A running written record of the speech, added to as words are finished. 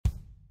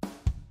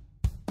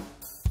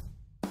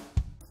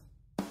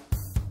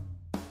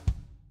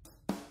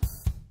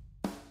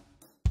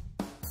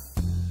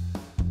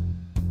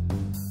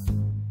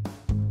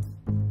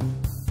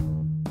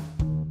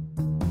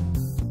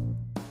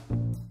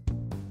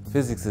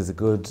Physics is a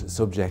good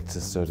subject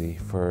to study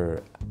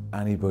for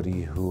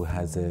anybody who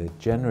has a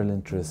general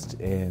interest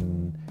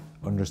in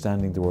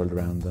understanding the world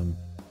around them.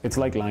 It's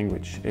like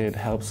language. It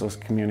helps us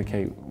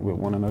communicate with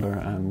one another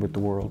and with the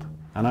world.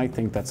 And I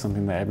think that's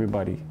something that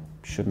everybody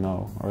should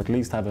know, or at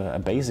least have a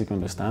basic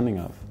understanding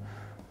of.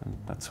 And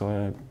that's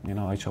why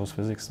I chose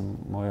physics and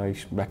why I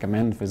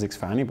recommend physics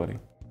for anybody.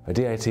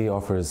 D.I.T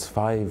offers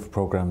 5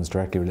 programs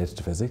directly related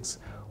to physics,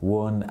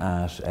 one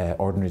at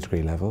ordinary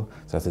degree level,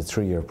 so that's a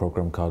 3-year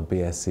program called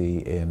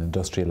BSc in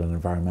Industrial and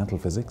Environmental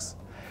Physics,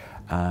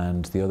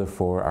 and the other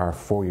 4 are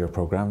 4-year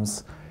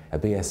programs, a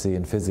BSc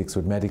in Physics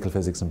with Medical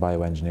Physics and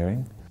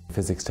Bioengineering,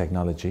 Physics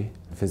Technology,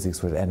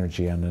 Physics with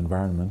Energy and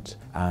Environment,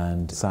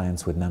 and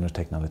Science with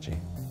Nanotechnology.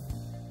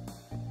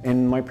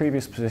 In my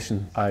previous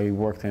position, I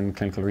worked in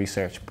clinical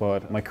research,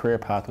 but my career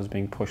path was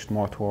being pushed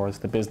more towards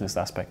the business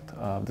aspect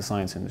of the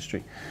science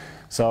industry.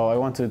 So I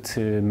wanted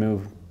to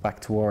move back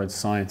towards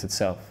science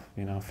itself,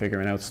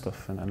 figuring out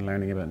stuff and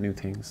learning about new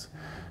things.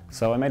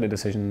 So I made a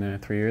decision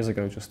 3 years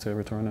ago just to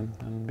return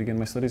and begin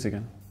my studies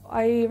again.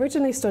 I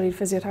originally studied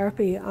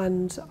physiotherapy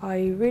and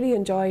I really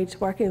enjoyed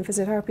working in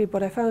physiotherapy,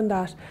 but I found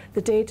that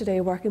the day-to-day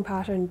working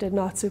pattern did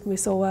not suit me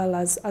so well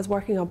as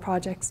working on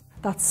projects.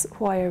 That's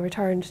why I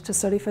returned to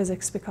study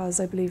physics, because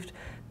I believed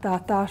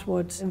that that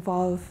would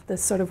involve the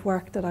sort of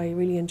work that I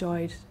really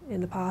enjoyed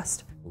in the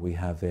past. We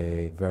have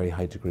a very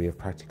high degree of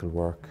practical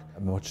work,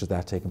 much of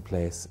that taking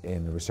place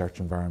in a research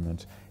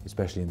environment,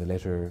 especially in the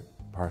later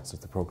parts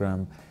of the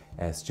programme.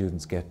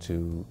 Students get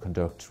to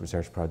conduct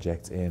research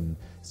projects in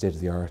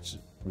state-of-the-art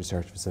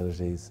research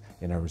facilities,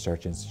 in our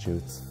research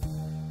institutes.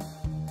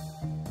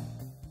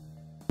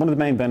 One of the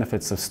main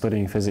benefits of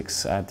studying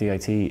physics at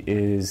D.I.T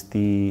is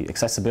the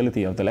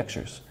accessibility of the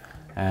lectures.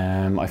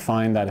 I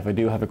find that if I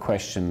do have a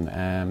question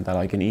that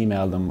I can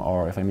email them,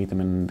 or if I meet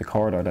them in the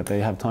corridor, that they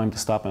have time to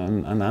stop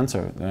and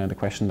answer the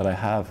question that I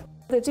have.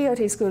 The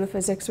D.I.T School of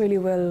Physics really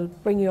will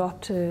bring you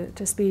up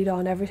to speed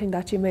on everything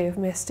that you may have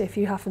missed if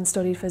you haven't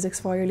studied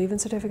physics for your leaving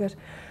certificate.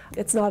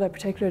 It's not a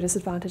particular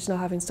disadvantage not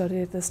having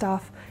studied it. The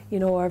staff,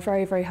 are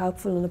very, very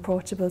helpful and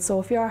approachable, so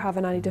if you are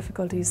having any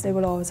difficulties, they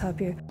will always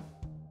help you.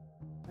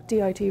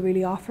 D.I.T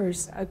really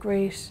offers a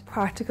great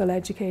practical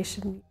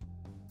education.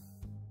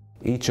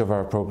 Each of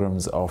our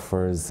programs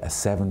offers a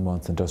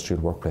 7-month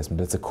industrial work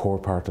placement. It's a core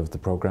part of the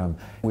program.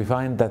 We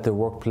find that the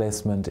work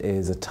placement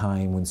is a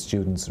time when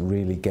students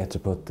really get to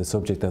put the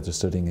subject that they're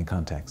studying in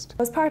context.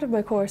 As part of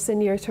my course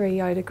in Year 3,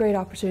 I had a great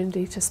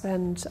opportunity to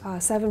spend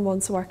 7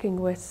 months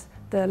working with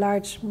the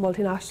large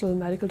multinational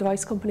medical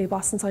device company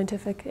Boston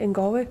Scientific in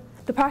Galway.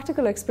 The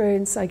practical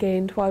experience I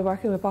gained while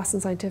working with Boston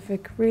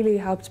Scientific really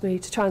helped me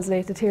to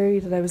translate the theory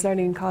that I was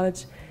learning in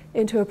college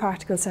into a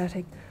practical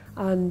setting.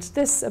 And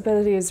this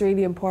ability is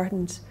really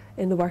important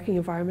in the working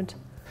environment.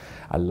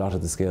 A lot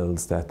of the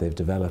skills that they've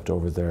developed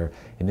over their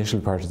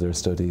initial part of their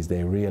studies,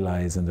 they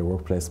realise in their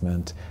work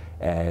placement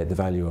the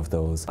value of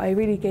those. I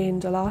really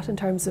gained a lot in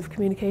terms of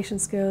communication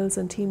skills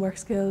and teamwork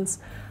skills,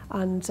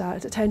 and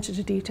attention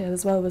to detail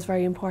as well was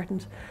very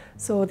important.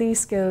 So these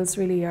skills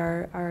really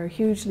are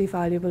hugely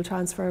valuable,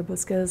 transferable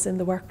skills in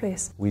the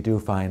workplace. We do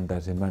find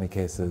that in many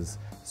cases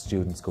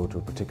students go to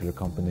a particular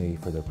company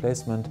for their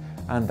placement,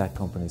 and that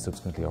company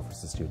subsequently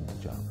offers the student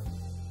a job.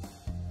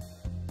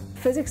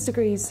 Physics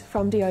degrees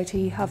from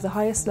D.I.T have the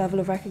highest level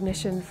of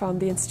recognition from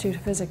the Institute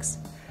of Physics.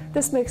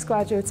 This makes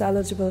graduates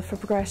eligible for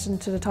progression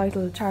to the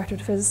title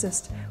Chartered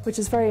Physicist, which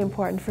is very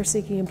important for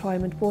seeking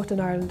employment both in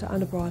Ireland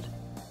and abroad.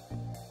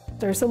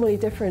 There are so many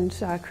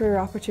different career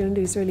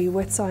opportunities really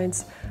with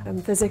science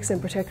and physics in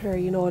particular.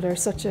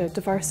 There's such a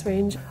diverse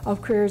range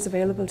of careers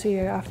available to you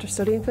after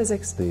studying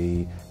physics.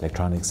 The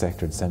electronics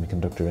sector, the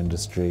semiconductor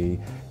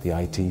industry, the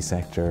IT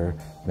sector,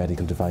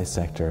 medical device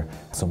sector.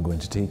 Some go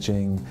into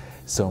teaching,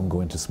 some go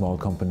into small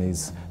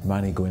companies,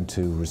 many go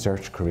into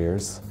research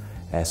careers.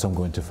 Some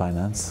go into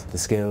finance. The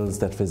skills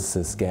that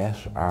physicists get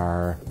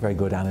are very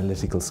good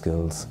analytical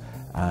skills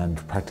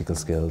and practical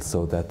skills,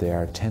 so that they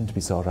tend to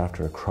be sought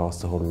after across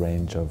the whole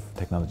range of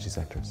technology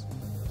sectors.